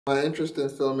My interest in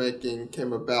filmmaking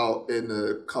came about in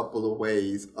a couple of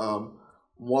ways.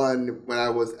 One, when I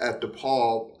was at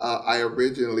DePaul, I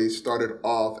originally started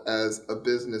off as a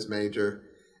business major.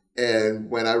 And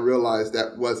when I realized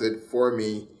that wasn't for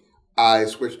me, I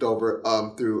switched over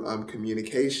through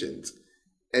communications.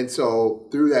 And so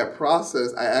through that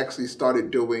process, I actually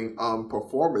started doing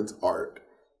performance art.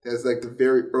 That's like the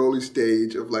very early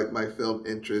stage of like my film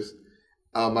interest.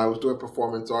 I was doing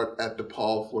performance art at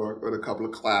DePaul for a couple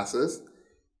of classes.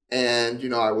 And,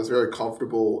 I was very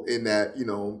comfortable in that,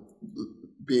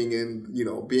 being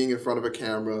in front of a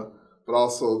camera, but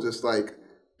also just like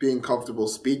being comfortable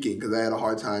speaking because I had a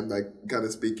hard time like kind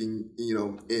of speaking,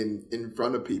 in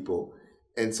front of people.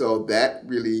 And so that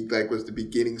really like was the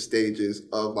beginning stages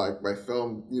of like my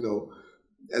film,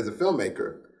 as a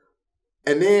filmmaker.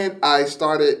 And then I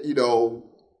started,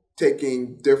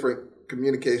 taking different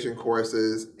communication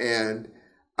courses, and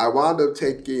I wound up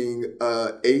taking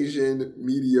a Asian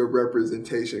media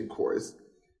representation course.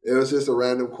 It was just a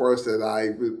random course that I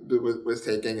was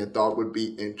taking and thought would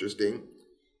be interesting.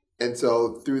 And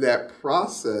so through that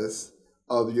process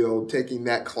of, taking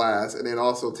that class and then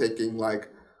also taking like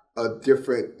a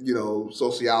different,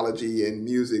 sociology and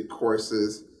music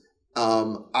courses,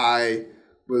 I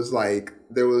was like,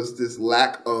 there was this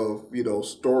lack of,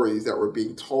 stories that were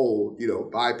being told,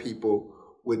 by people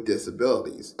with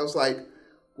disabilities. I was like,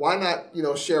 why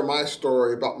not, share my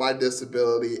story about my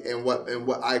disability and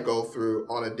what I go through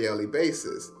on a daily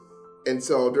basis. And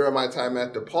so during my time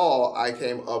at DePaul, I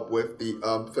came up with the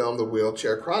film, The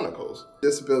Wheelchair Chronicles.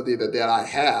 Disability that I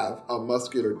have,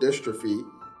 muscular dystrophy,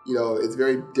 it's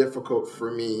very difficult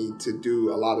for me to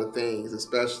do a lot of things,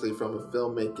 especially from a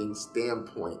filmmaking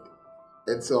standpoint.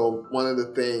 And so one of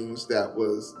the things that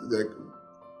was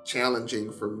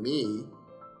challenging for me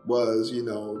was,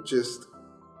 just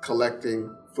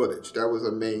collecting footage. That was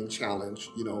a main challenge,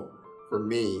 for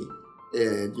me.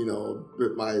 And,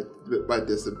 with my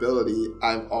disability,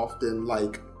 I'm often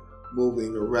like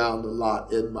moving around a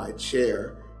lot in my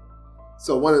chair.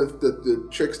 So one of the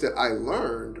tricks that I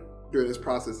learned during this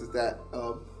process is that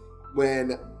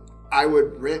when I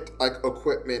would rent like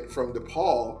equipment from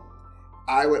DePaul,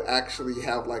 I would actually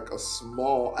have like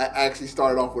I actually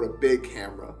started off with a big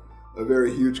camera, a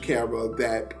very huge camera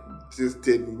that just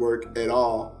didn't work at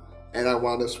all. And I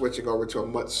wound up switching over to a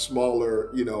much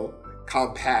smaller,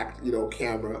 compact,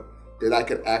 camera that I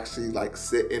could actually like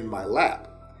sit in my lap.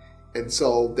 And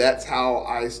so that's how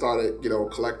I started,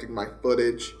 collecting my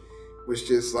footage, was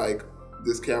just like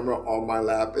this camera on my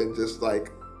lap and just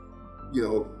like,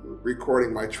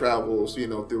 recording my travels,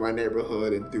 through my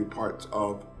neighborhood and through parts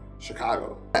of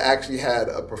Chicago. I actually had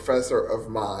a professor of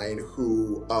mine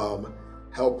who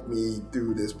helped me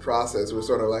through this process. It was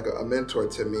sort of like a mentor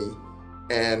to me.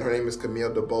 And her name is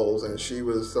Camille DeBoles, and she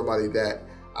was somebody that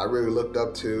I really looked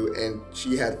up to, and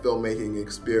she had filmmaking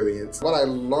experience. What I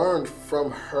learned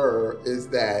from her is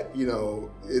that,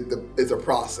 it's a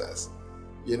process.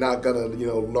 You're not gonna,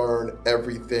 learn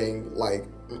everything like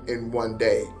in one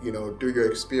day. Through your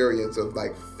experience of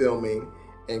like filming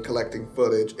and collecting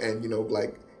footage and,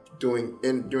 like doing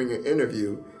your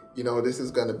interview, this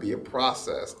is gonna be a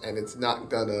process, and it's not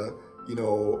gonna,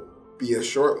 be a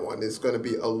short one. It's gonna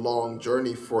be a long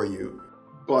journey for you.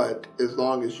 But as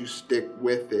long as you stick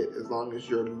with it, as long as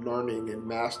you're learning and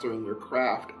mastering your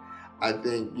craft, I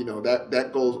think,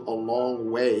 that goes a long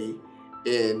way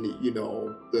in,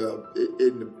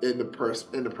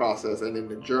 the process and in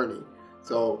the journey.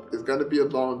 So it's going to be a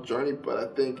long journey, but I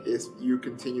think if you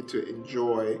continue to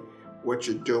enjoy what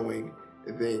you're doing,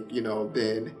 I think,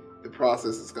 then the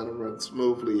process is going to run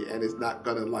smoothly, and it's not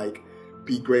going to like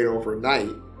be great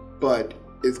overnight, but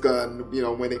it's going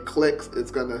to, when it clicks,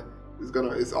 it's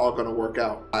all gonna work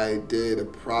out. I did a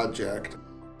project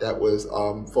that was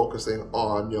focusing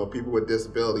on people with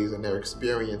disabilities and their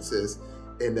experiences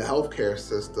in the healthcare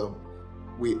system.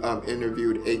 We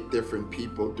interviewed 8 different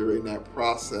people during that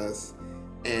process,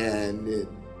 and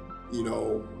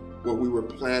when we were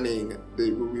planning,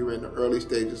 when we were in the early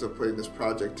stages of putting this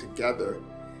project together,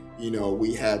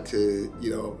 we had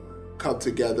to come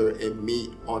together and meet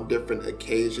on different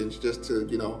occasions just to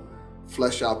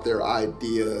flesh out their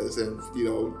ideas and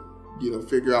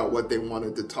figure out what they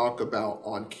wanted to talk about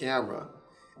on camera,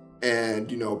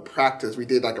 and practice. We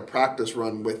did like a practice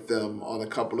run with them on a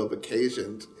couple of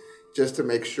occasions just to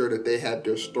make sure that they had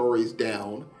their stories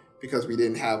down, because we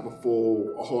didn't have a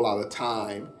whole lot of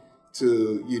time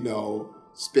to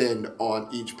spend on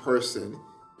each person.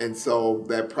 And so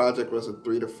that project was a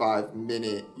 3 to 5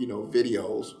 minute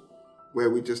videos where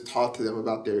we just talked to them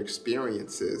about their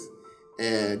experiences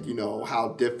and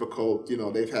how difficult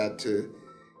they've had to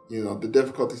you know, the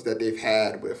difficulties that they've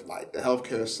had with like the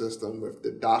healthcare system, with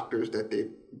the doctors that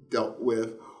they've dealt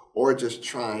with, or just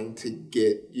trying to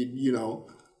get, you know,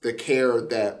 the care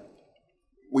that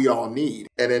we all need.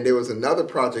 And then there was another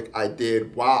project I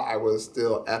did while I was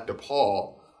still at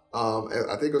DePaul. And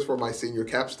I think it was for my senior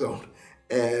capstone.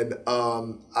 And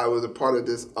I was a part of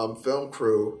this film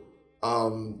crew.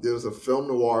 There was a film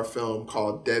noir film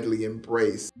called Deadly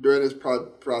Embrace. During this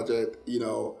project, you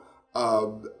know,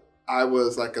 I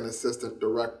was like an assistant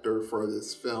director for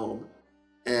this film.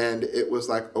 And it was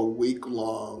like a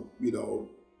week-long, you know,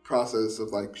 process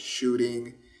of like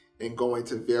shooting and going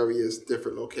to various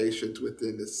different locations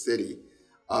within the city.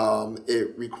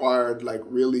 It required like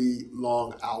really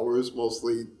long hours,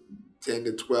 mostly 10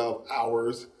 to 12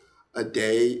 hours a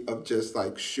day of just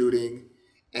like shooting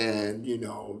and, you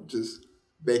know, just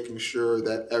making sure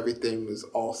that everything was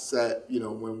all set, you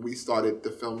know, when we started the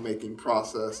filmmaking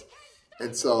process.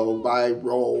 And so my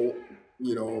role,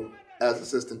 you know, as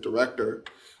assistant director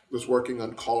was working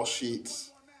on call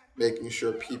sheets, making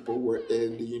sure people were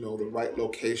in, you know, the right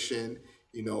location,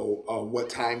 you know, what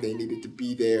time they needed to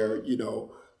be there, you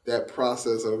know, that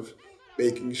process of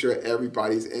making sure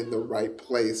everybody's in the right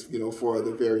place, you know, for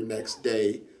the very next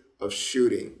day of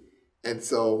shooting. And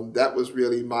so that was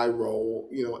really my role,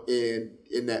 you know,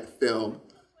 in that film.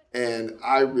 And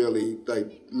I really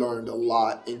like learned a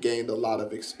lot and gained a lot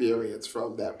of experience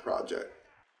from that project.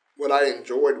 What I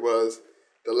enjoyed was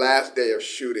the last day of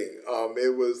shooting.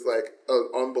 It was like an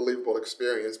unbelievable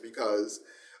experience because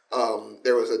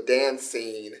there was a dance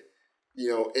scene, you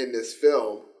know, in this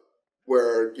film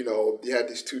where, you know, you had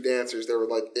these two dancers that were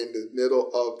like in the middle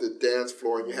of the dance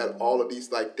floor and you had all of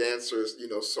these like dancers, you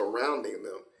know, surrounding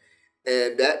them.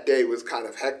 And that day was kind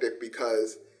of hectic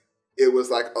because it was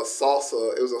like it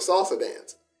was a salsa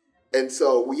dance. And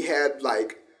so we had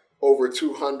like over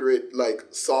 200 like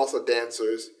salsa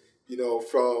dancers, you know,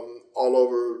 from all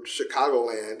over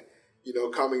Chicagoland, you know,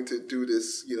 coming to do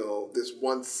this, you know, this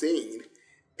one scene.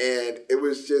 And it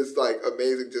was just like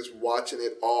amazing just watching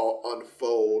it all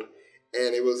unfold.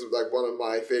 And it was like one of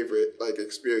my favorite like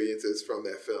experiences from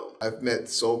that film. I've met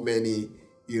so many,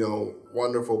 you know,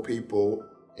 wonderful people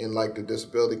in like the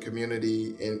disability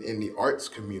community and in the arts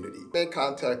community. Made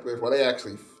contact with, well, they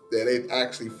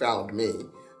actually found me,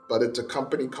 but it's a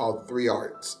company called 3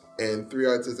 Arts. And 3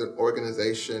 Arts is an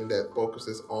organization that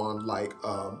focuses on like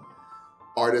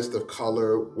artists of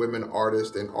color, women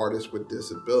artists, and artists with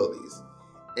disabilities.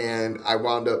 And I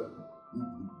wound up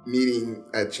meeting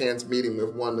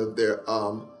with one of their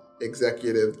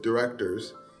executive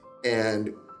directors,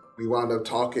 and we wound up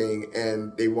talking,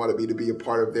 and they wanted me to be a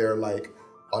part of their like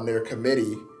on their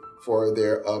committee for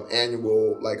their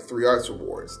annual like 3 Arts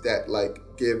Awards that like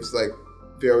gives like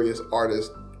various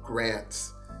artists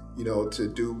grants, you know, to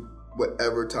do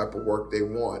whatever type of work they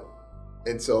want.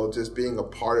 And so just being a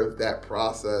part of that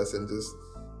process and just,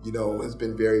 you know, has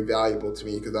been very valuable to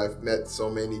me because I've met so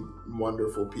many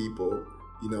wonderful people,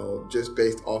 you know, just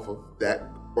based off of that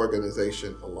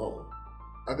organization alone.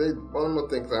 I think one of the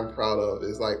things I'm proud of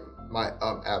is like my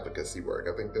advocacy work.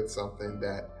 I think that's something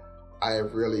that I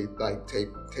have really like take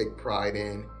pride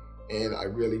in, and I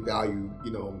really value,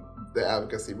 you know, the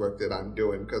advocacy work that I'm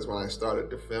doing, because when I started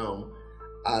the film,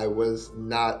 I was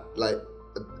not like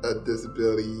a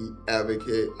disability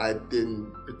advocate. I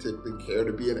didn't particularly care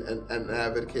to be an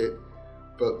advocate,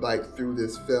 but like through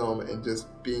this film and just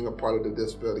being a part of the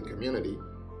disability community,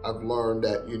 I've learned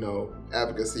that, you know,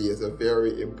 advocacy is a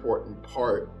very important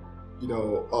part, you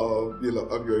know, of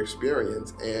your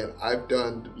experience. And I've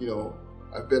done, you know,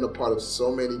 I've been a part of so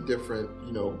many different,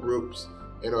 you know, groups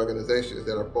and organizations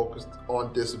that are focused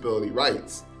on disability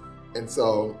rights. And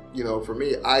so, you know, for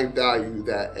me, I value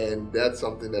that, and that's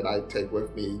something that I take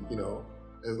with me, you know,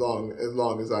 as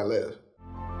long as I live.